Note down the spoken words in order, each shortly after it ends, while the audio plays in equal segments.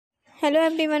Hello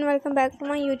everyone, welcome back to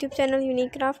my YouTube channel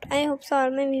Unique Craft. I hope so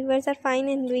all my viewers are fine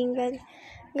and doing well.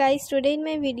 Guys, today in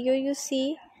my video you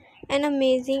see an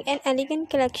amazing and elegant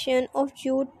collection of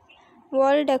jute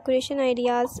wall decoration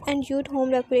ideas and jute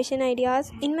home decoration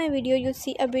ideas. In my video you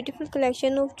see a beautiful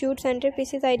collection of jute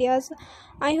centerpieces ideas.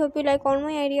 I hope you like all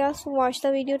my ideas, so watch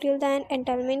the video till the end and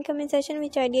tell me in comment section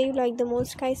which idea you like the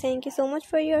most. Guys, thank you so much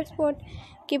for your support.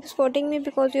 Keep supporting me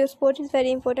because your support is very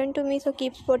important to me, so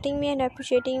keep supporting me and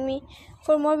appreciating me.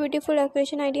 For more beautiful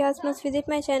decoration ideas must visit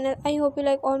my channel. I hope you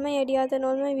like all my ideas and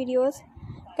all my videos.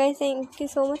 Guys, thank you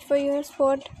so much for your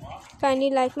support. Kindly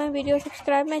like my video,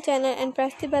 subscribe my channel and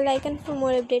press the bell icon for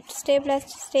more updates. Stay blessed,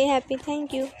 stay happy.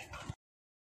 Thank you.